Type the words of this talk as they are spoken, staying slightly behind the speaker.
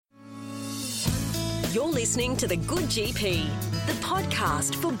You're listening to The Good GP, the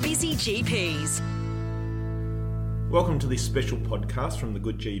podcast for busy GPs. Welcome to this special podcast from The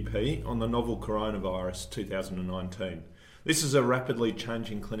Good GP on the novel coronavirus 2019. This is a rapidly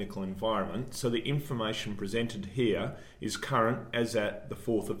changing clinical environment, so the information presented here is current as at the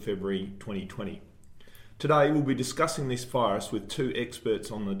 4th of February 2020. Today we'll be discussing this virus with two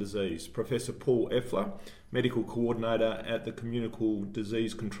experts on the disease, Professor Paul Effler, Medical Coordinator at the Communicable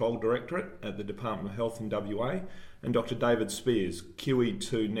Disease Control Directorate at the Department of Health in WA, and Dr. David Spears,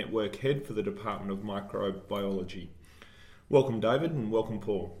 QE2 Network Head for the Department of Microbiology. Welcome David and welcome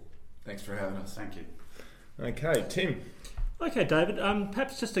Paul. Thanks for having us. Thank you. Okay, Tim. Okay, David,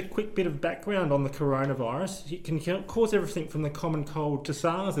 perhaps just a quick bit of background on the coronavirus. It can cause everything from the common cold to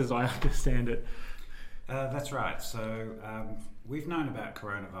SARS, as I understand it. That's right. So we've known about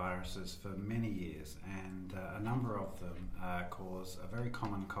coronaviruses for many years, and a number of them cause a very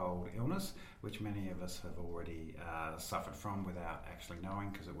common cold illness, which many of us have already suffered from without actually knowing,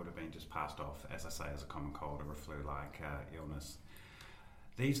 because it would have been just passed off, as I say, as a common cold or a flu-like illness.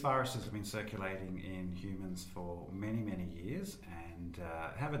 These viruses have been circulating in humans for many, many years and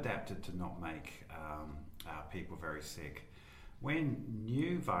have adapted to not make people very sick. When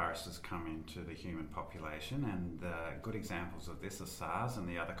new viruses come into the human population, and good examples of this are SARS and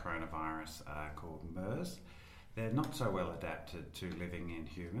the other coronavirus called MERS, they're not so well adapted to living in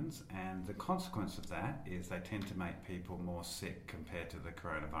humans, and the consequence of that is they tend to make people more sick compared to the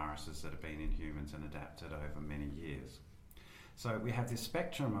coronaviruses that have been in humans and adapted over many years. So we have this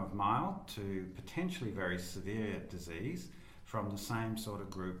spectrum of mild to potentially very severe disease from the same sort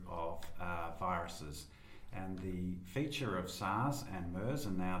of group of viruses. And the feature of SARS and MERS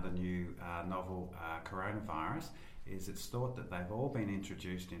and now the new novel coronavirus is it's thought that they've all been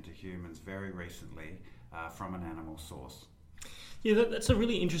introduced into humans very recently from an animal source. Yeah, that's a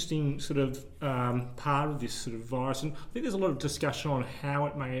really interesting sort of part of this sort of virus, and I think there's a lot of discussion on how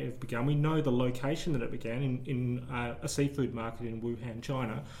it may have begun. We know the location that it began in a seafood market in Wuhan,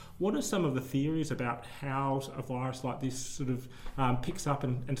 China. What are some of the theories about how a virus like this sort of picks up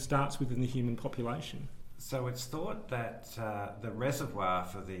and starts within the human population? So it's thought that the reservoir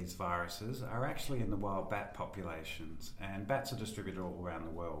for these viruses are actually in the wild bat populations, and bats are distributed all around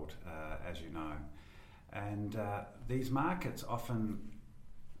the world, as you know. And these markets often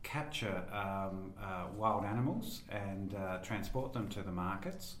capture wild animals and transport them to the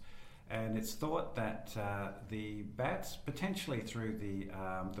markets. And it's thought that the bats, potentially through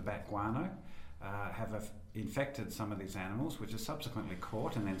the bat guano, have infected some of these animals, which are subsequently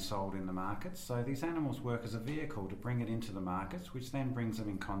caught and then sold in the markets. So these animals work as a vehicle to bring it into the markets, which then brings them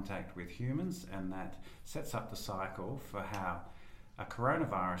in contact with humans, and that sets up the cycle for how a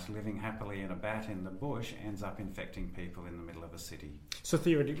coronavirus living happily in a bat in the bush ends up infecting people in the middle of a city. So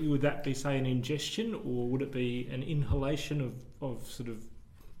theoretically, would that be, say, an ingestion, or would it be an inhalation of sort of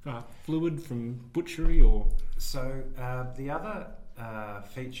fluid from butchery? Or so the other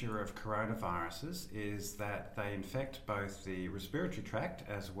feature of coronaviruses is that they infect both the respiratory tract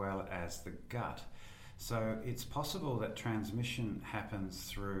as well as the gut. So it's possible that transmission happens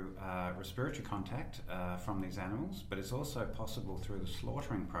through respiratory contact from these animals, but it's also possible through the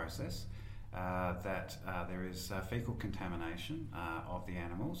slaughtering process that there is fecal contamination of the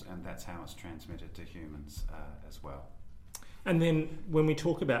animals, and that's how it's transmitted to humans as well. And then when we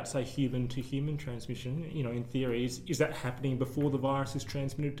talk about, say, human-to-human transmission, in theory, is that happening before the virus is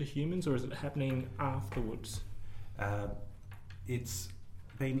transmitted to humans, or is it happening afterwards? It's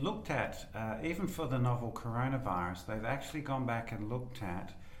been looked at, even for the novel coronavirus, they've actually gone back and looked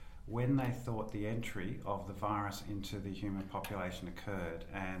at when they thought the entry of the virus into the human population occurred.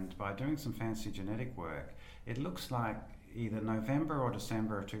 And by doing some fancy genetic work, it looks like either November or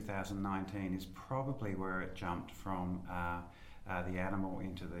December of 2019 is probably where it jumped from the animal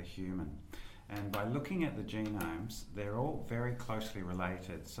into the human. And by looking at the genomes, they're all very closely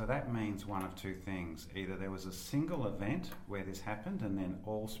related. So that means one of two things. Either there was a single event where this happened and then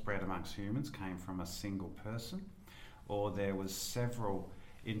all spread amongst humans came from a single person, or there was several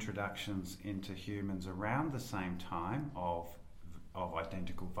introductions into humans around the same time of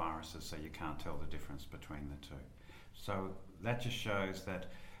identical viruses, so you can't tell the difference between the two. So that just shows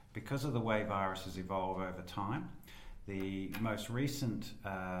that because of the way viruses evolve over time, the most recent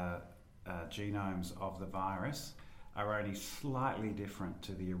genomes of the virus are only slightly different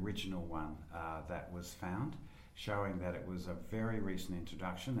to the original one that was found, showing that it was a very recent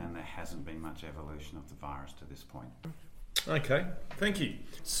introduction and there hasn't been much evolution of the virus to this point. Okay, thank you.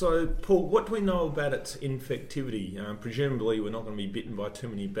 So, Paul, what do we know about its infectivity? Presumably we're not going to be bitten by too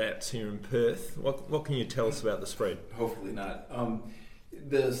many bats here in Perth. What can you tell us about the spread? Hopefully not.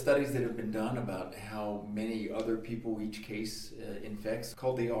 the studies that have been done about how many other people each case infects,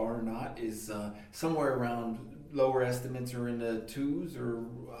 called the R naught, is somewhere around, lower estimates are in the 2s or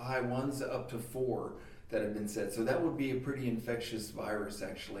high 1s up to 4 that have been said. So that would be a pretty infectious virus,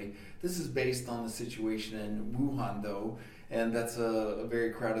 actually. This is based on the situation in Wuhan, though, and that's a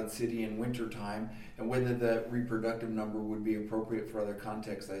very crowded city in wintertime. And whether that reproductive number would be appropriate for other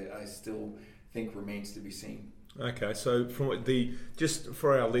contexts, I still think remains to be seen. Okay, so just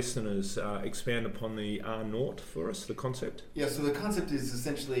for our listeners, expand upon the R naught for us, the concept. Yeah, so the concept is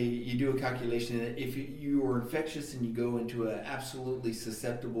essentially you do a calculation that if you are infectious and you go into an absolutely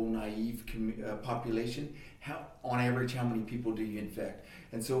susceptible, naive population, on average, how many people do you infect?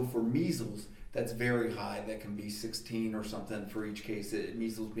 And so for measles, that's very high. That can be 16 or something for each case.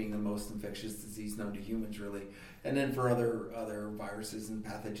 Measles being the most infectious disease known to humans, really. And then for other viruses and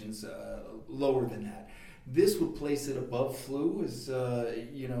pathogens, lower than that. This would place it above flu,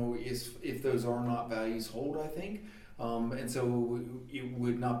 if those R naught values hold, I think. And so it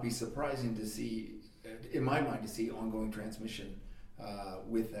would not be surprising to see, in my mind, to see ongoing transmission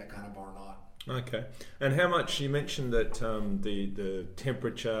with that kind of R naught. Okay. And how much, you mentioned that the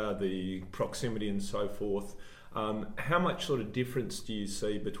temperature, the proximity and so forth, how much sort of difference do you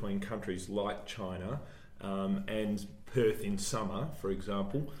see between countries like China and Perth in summer, for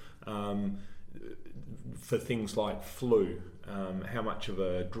example, for things like flu? How much of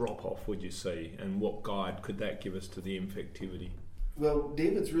a drop-off would you see, and what guide could that give us to the infectivity? Well,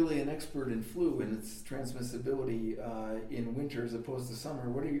 David's really an expert in flu and its transmissibility in winter as opposed to summer.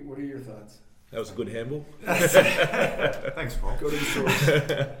 What are your thoughts? That was a good handle. Thanks, Paul. Go to the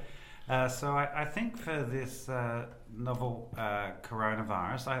source. So I think for this novel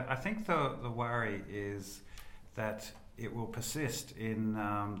coronavirus, I think the worry is that it will persist in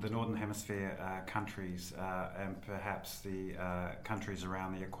the Northern Hemisphere countries and perhaps the countries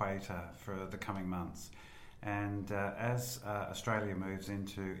around the equator for the coming months. And as Australia moves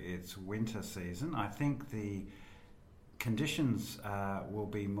into its winter season, I think the conditions will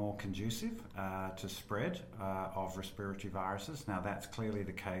be more conducive to spread of respiratory viruses. Now, that's clearly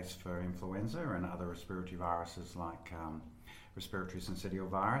the case for influenza and other respiratory viruses like respiratory syncytial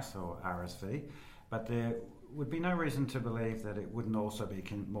virus or RSV, but there would be no reason to believe that it wouldn't also be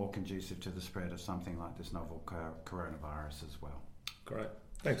more conducive to the spread of something like this novel coronavirus as well. Great.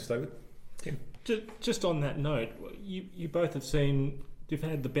 Thanks, David. Tim? Just on that note, you both you've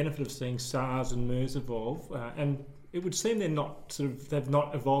had the benefit of seeing SARS and MERS evolve, and it would seem they've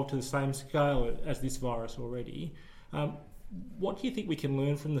not evolved to the same scale as this virus already. What do you think we can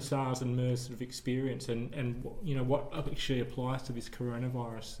learn from the SARS and MERS sort of experience, and what actually applies to this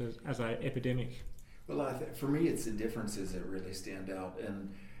coronavirus as an epidemic? Well, for me, it's the differences that really stand out.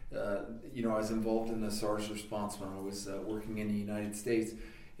 And, I was involved in the SARS response when I was working in the United States.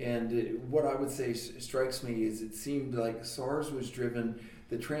 And what I would say strikes me is it seemed like SARS was driven,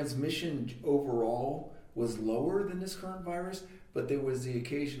 the transmission overall was lower than this current virus, but there was the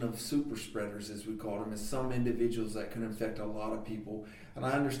occasion of super spreaders, as we call them, as some individuals that can infect a lot of people. And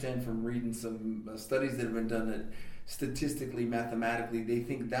I understand from reading some studies that have been done that statistically, mathematically, they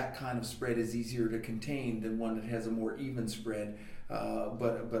think that kind of spread is easier to contain than one that has a more even spread,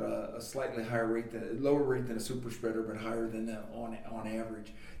 but a slightly lower rate than a super spreader, but higher than on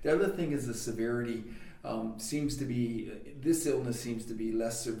average. The other thing is the severity. This illness seems to be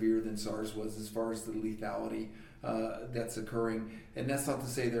less severe than SARS was as far as the lethality that's occurring. And that's not to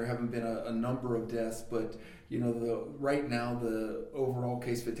say there haven't been a number of deaths, but right now the overall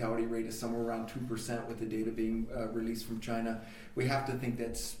case fatality rate is somewhere around 2% with the data being released from China. We have to think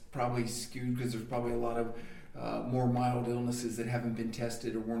that's probably skewed because there's probably a lot of more mild illnesses that haven't been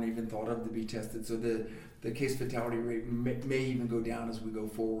tested or weren't even thought of to be tested. So the case fatality rate may even go down as we go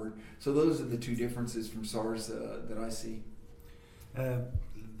forward. So those are the two differences from SARS that I see.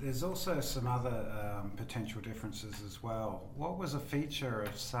 There's also some other potential differences as well. What was a feature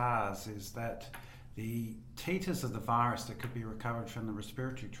of SARS is that the titers of the virus that could be recovered from the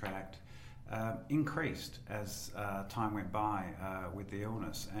respiratory tract increased as time went by with the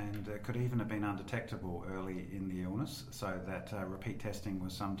illness, and could even have been undetectable early in the illness, so that repeat testing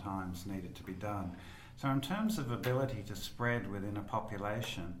was sometimes needed to be done. So in terms of ability to spread within a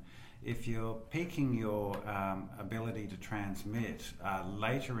population, if you're peaking your ability to transmit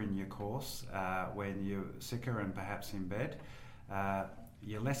later in your course, when you're sicker and perhaps in bed,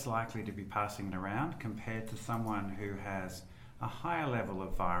 you're less likely to be passing it around compared to someone who has a higher level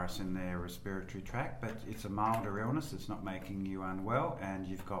of virus in their respiratory tract, but it's a milder illness, it's not making you unwell, and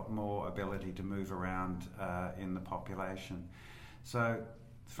you've got more ability to move around in the population. So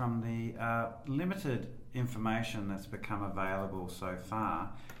from the limited information that's become available so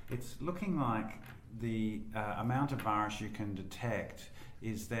far, it's looking like the amount of virus you can detect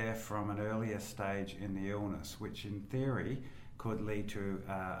is there from an earlier stage in the illness, which in theory could lead to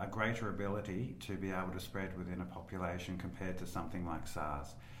a greater ability to be able to spread within a population compared to something like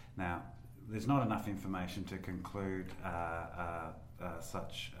SARS. Now, there's not enough information to conclude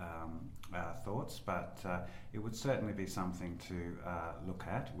such thoughts, but it would certainly be something to look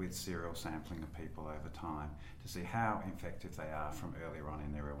at with serial sampling of people over time to see how effective they are from earlier on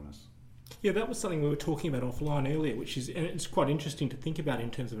in their illness. Yeah, that was something we were talking about offline earlier, which is, and it's quite interesting to think about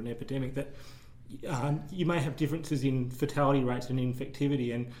in terms of an epidemic, that you may have differences in fatality rates and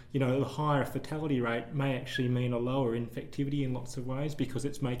infectivity, and the higher fatality rate may actually mean a lower infectivity in lots of ways because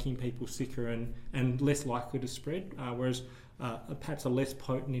it's making people sicker and less likely to spread, whereas perhaps a less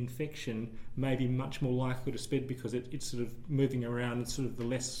potent infection may be much more likely to spread because it's sort of moving around and sort of the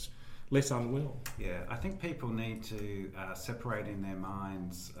less unwell. Yeah, I think people need to separate in their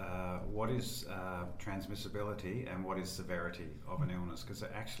minds what is transmissibility and what is severity of an illness, because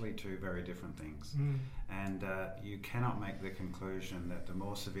they're actually two very different things. And you cannot make the conclusion that the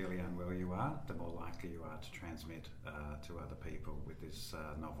more severely unwell you are, the more likely you are to transmit to other people with this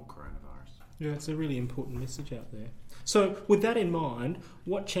novel coronavirus. Yeah, it's a really important message out there. So with that in mind,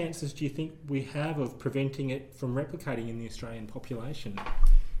 what chances do you think we have of preventing it from replicating in the Australian population?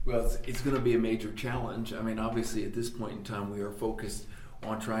 Well, it's going to be a major challenge. I mean, obviously, at this point in time, we are focused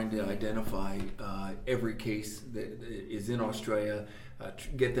on trying to identify every case that is in Australia,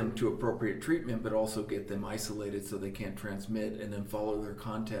 get them to appropriate treatment, but also get them isolated so they can't transmit, and then follow their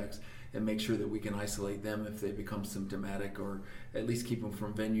contacts and make sure that we can isolate them if they become symptomatic, or at least keep them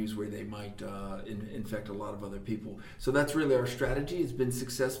from venues where they might infect a lot of other people. So that's really our strategy. It's been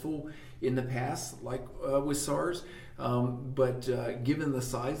successful in the past, like with SARS. But given the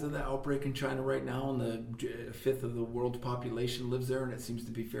size of the outbreak in China right now, and the fifth of the world's population lives there, and it seems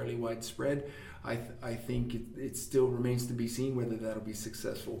to be fairly widespread, I think it still remains to be seen whether that'll be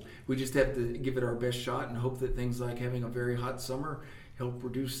successful. We just have to give it our best shot and hope that things like having a very hot summer help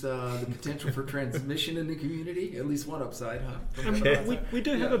reduce the potential for transmission in the community. At least one upside, huh? We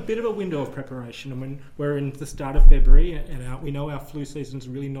do have a bit of a window of preparation. I mean, we're in the start of February, and we know our flu season's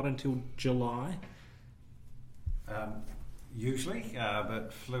really not until July. Usually,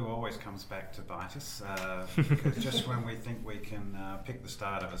 but flu always comes back to bite us, because just when we think we can pick the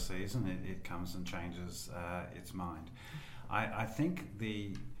start of a season, it comes and changes its mind. I think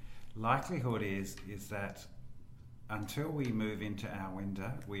the likelihood is that until we move into our window,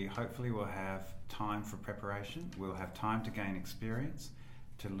 we hopefully will have time for preparation. We'll have time to gain experience,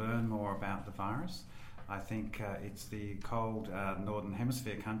 to learn more about the virus. I think it's the cold Northern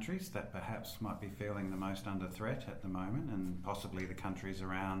Hemisphere countries that perhaps might be feeling the most under threat at the moment, and possibly the countries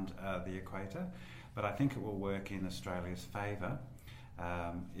around the equator. But I think it will work in Australia's favour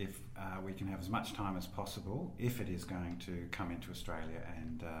if we can have as much time as possible, if it is going to come into Australia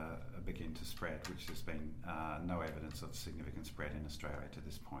and begin to spread, which there's been no evidence of significant spread in Australia to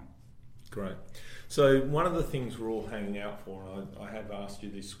this point. Great. So one of the things we're all hanging out for, and I have asked you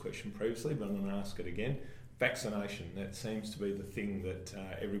this question previously, but I'm going to ask it again, vaccination. That seems to be the thing that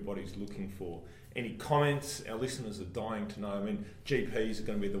everybody's looking for. Any comments? Our listeners are dying to know. I mean, GPs are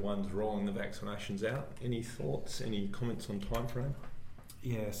going to be the ones rolling the vaccinations out. Any thoughts, any comments on time frame?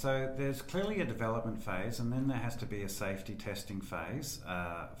 Yeah, so there's clearly a development phase, and then there has to be a safety testing phase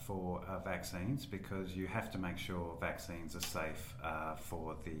for vaccines, because you have to make sure vaccines are safe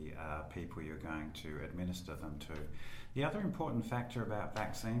for the people you're going to administer them to. The other important factor about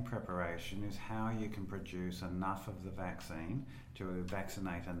vaccine preparation is how you can produce enough of the vaccine to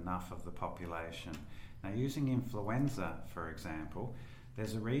vaccinate enough of the population. Now, using influenza, for example,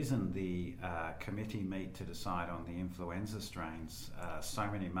 there's a reason the committee meet to decide on the influenza strains so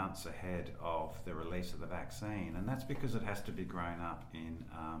many months ahead of the release of the vaccine, and that's because it has to be grown up in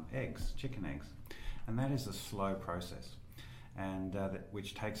eggs, chicken eggs, and that is a slow process, and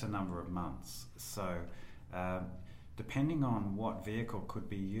which takes a number of months. So depending on what vehicle could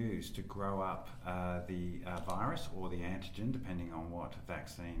be used to grow up the virus or the antigen, depending on what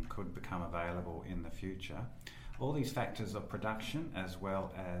vaccine could become available in the future, all these factors of production, as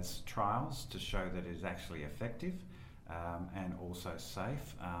well as trials to show that it is actually effective and also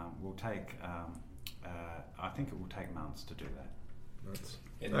safe, will take, I think it will take months to do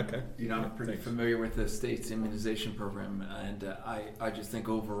that. Okay. I'm pretty familiar with the state's immunization program, and I just think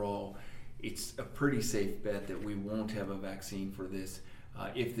overall it's a pretty safe bet that we won't have a vaccine for this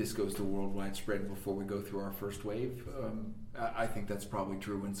if this goes to worldwide spread before we go through our first wave. I think that's probably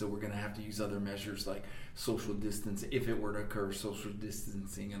true, and so we're going to have to use other measures like social distance, if it were to occur, social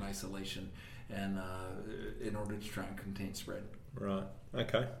distancing and isolation, and in order to try and contain spread. Right.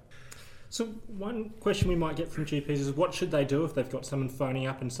 Okay. So one question we might get from GPs is, what should they do if they've got someone phoning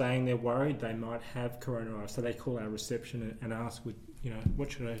up and saying they're worried they might have coronavirus? So they call our reception and ask,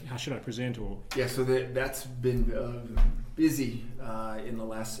 how should I present? Or so that's been busy in the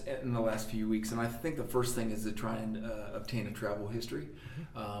last few weeks, and I think the first thing is to try and obtain a travel history.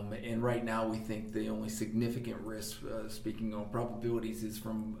 And right now, we think the only significant risk, speaking on probabilities, is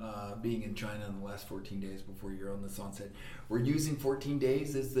from being in China in the last 14 days before you're on this onset. We're using 14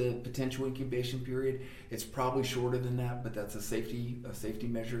 days as the potential incubation period. It's probably shorter than that, but that's a safety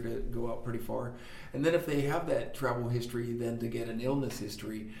measure to go out pretty far. And then if they have that travel history, then to get an illness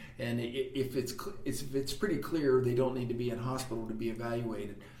history, and if it's pretty clear they don't need to be in hospital to be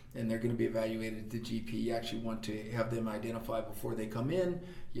evaluated, and they're going to be evaluated at the GP. You actually want to have them identify before they come in,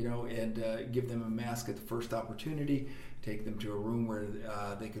 and give them a mask at the first opportunity, take them to a room where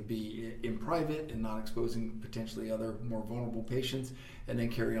they could be in private and not exposing potentially other more vulnerable patients, and then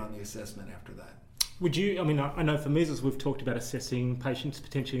carry on the assessment after that. Would you, I know for measles we've talked about assessing patients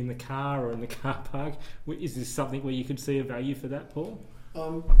potentially in the car or in the car park. Is this something where you could see a value for that, Paul?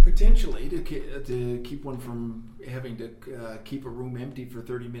 Potentially, to keep one from having to keep a room empty for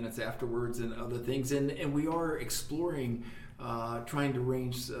 30 minutes afterwards and other things. And we are exploring trying to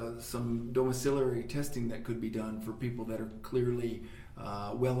arrange some domiciliary testing that could be done for people that are clearly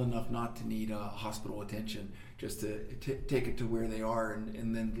well enough not to need hospital attention, just to take it to where they are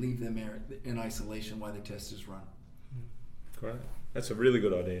and then leave them in isolation while the test is run. Great. That's a really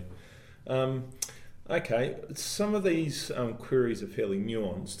good idea. Okay, some of these queries are fairly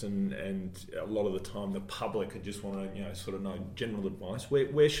nuanced, and a lot of the time the public just want to sort of know general advice.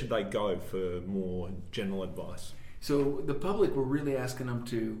 Where should they go for more general advice? So the public, we're really asking them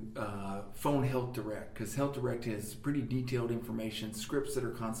to phone Health Direct, because Health Direct has pretty detailed information, scripts that are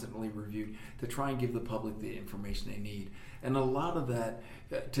constantly reviewed to try and give the public the information they need. And a lot of that,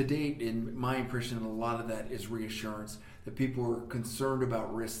 to date, in my impression, a lot of that is reassurance that people are concerned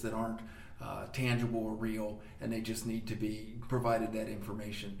about risks that aren't tangible or real, and they just need to be provided that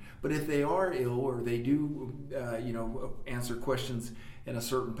information. But if they are ill or they do, answer questions in a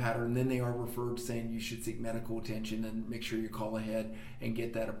certain pattern, then they are referred saying you should seek medical attention and make sure you call ahead and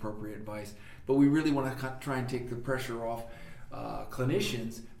get that appropriate advice. But we really want to try and take the pressure off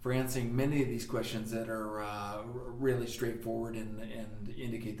clinicians for answering many of these questions that are really straightforward and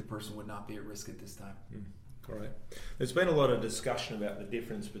indicate the person would not be at risk at this time. Correct. There's been a lot of discussion about the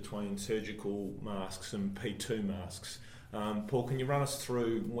difference between surgical masks and P2 masks. Paul, can you run us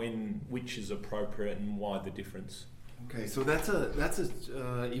through which is appropriate and why the difference? Okay, so that's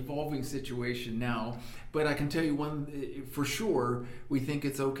a evolving situation now, but I can tell you one for sure. We think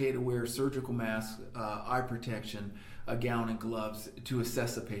it's okay to wear surgical masks, eye protection, a gown, and gloves to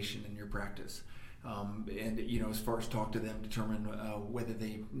assess a patient in your practice, and as far as talk to them, determine whether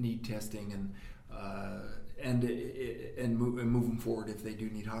they need testing and move them forward if they do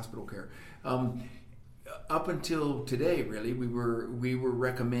need hospital care. Up until today, really, we were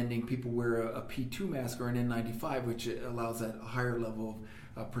recommending people wear a P2 mask or an N95, which allows that higher level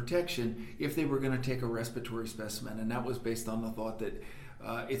of protection if they were going to take a respiratory specimen, and that was based on the thought that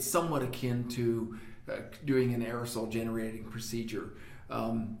it's somewhat akin to doing an aerosol generating procedure,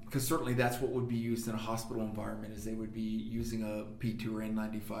 because certainly that's what would be used in a hospital environment, is they would be using a P2 or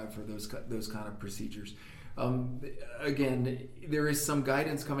N95 for those kind of procedures. Again, there is some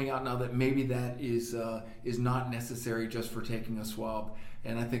guidance coming out now that maybe that is not necessary just for taking a swab,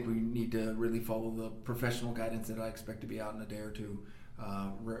 and I think we need to really follow the professional guidance that I expect to be out in a day or two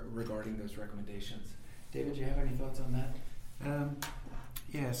regarding those recommendations. David, do you have any thoughts on that?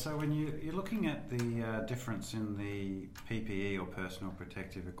 So when you're looking at the difference in the PPE or personal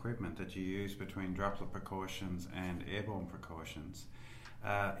protective equipment that you use between droplet precautions and airborne precautions,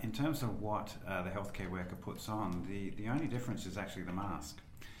 in terms of what the healthcare worker puts on, the only difference is actually the mask.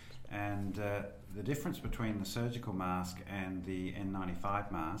 And the difference between the surgical mask and the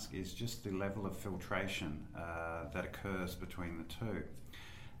N95 mask is just the level of filtration that occurs between the two.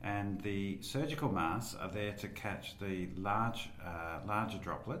 And the surgical masks are there to catch the larger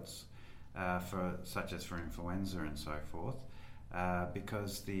droplets, such as for influenza and so forth,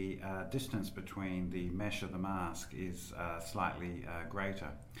 because the distance between the mesh of the mask is slightly greater.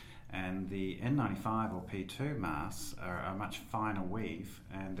 And the N95 or P2 masks are a much finer weave,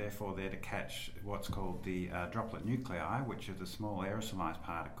 and therefore they're to catch what's called the droplet nuclei, which are the small aerosolized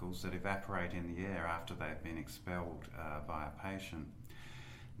particles that evaporate in the air after they've been expelled by a patient.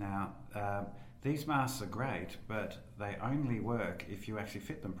 Now, these masks are great, but they only work if you actually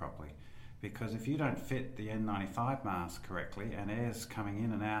fit them properly. Because if you don't fit the N95 mask correctly and air's coming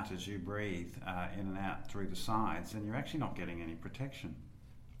in and out as you breathe in and out through the sides, then you're actually not getting any protection.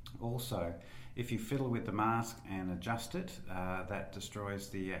 Also, if you fiddle with the mask and adjust it, that destroys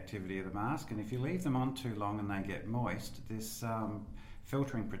the activity of the mask. And if you leave them on too long and they get moist, this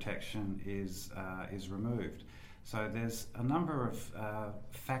filtering protection is removed. So there's a number of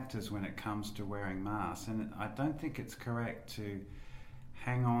factors when it comes to wearing masks, and I don't think it's correct to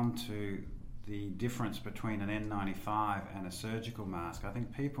hang on to the difference between an N95 and a surgical mask. I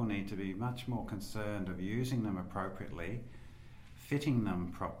think people need to be much more concerned of using them appropriately, fitting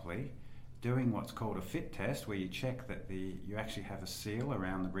them properly, doing what's called a fit test, where you check that you actually have a seal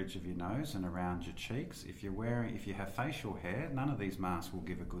around the bridge of your nose and around your cheeks. If you have facial hair, none of these masks will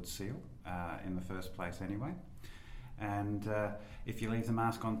give a good seal in the first place anyway. And if you leave the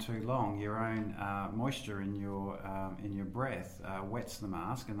mask on too long, your own moisture in your breath wets the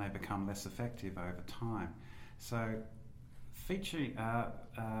mask, and they become less effective over time. So,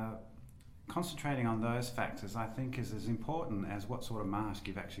 concentrating on those factors, I think, is as important as what sort of mask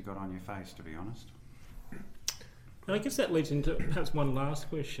you've actually got on your face, to be honest. And I guess that leads into perhaps one last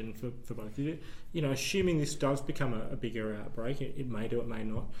question for both of you. You know, assuming this does become a bigger outbreak, it may do, it may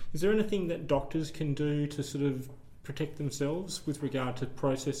not. Is there anything that doctors can do to sort of protect themselves with regard to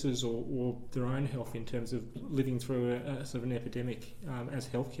processes or their own health in terms of living through a sort of an epidemic as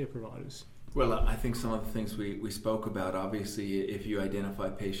healthcare providers? Well, I think some of the things we spoke about, obviously, if you identify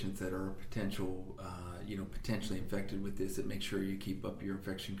patients that are potentially infected with this, it makes sure you keep up your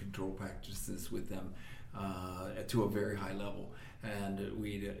infection control practices with them to a very high level. And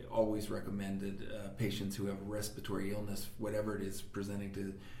we'd always recommended patients who have a respiratory illness, whatever it is presenting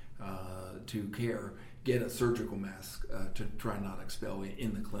to care, get a surgical mask to try not expel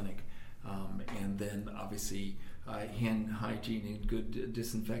in the clinic. And then obviously hand hygiene and good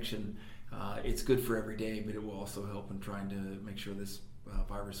disinfection. It's good for every day, but it will also help in trying to make sure this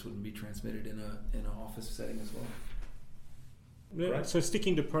virus wouldn't be transmitted in an office setting as well. Yeah, so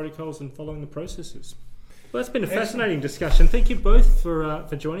sticking to protocols and following the processes. Well, that's been a fascinating discussion. Thank you both for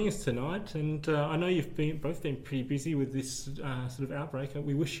joining us tonight. And I know you've both been pretty busy with this sort of outbreak.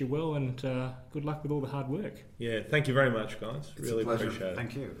 We wish you well and good luck with all the hard work. Yeah, thank you very much, guys. It's really a pleasure. appreciate it.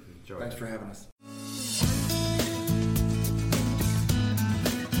 Thank you. Thanks for having us.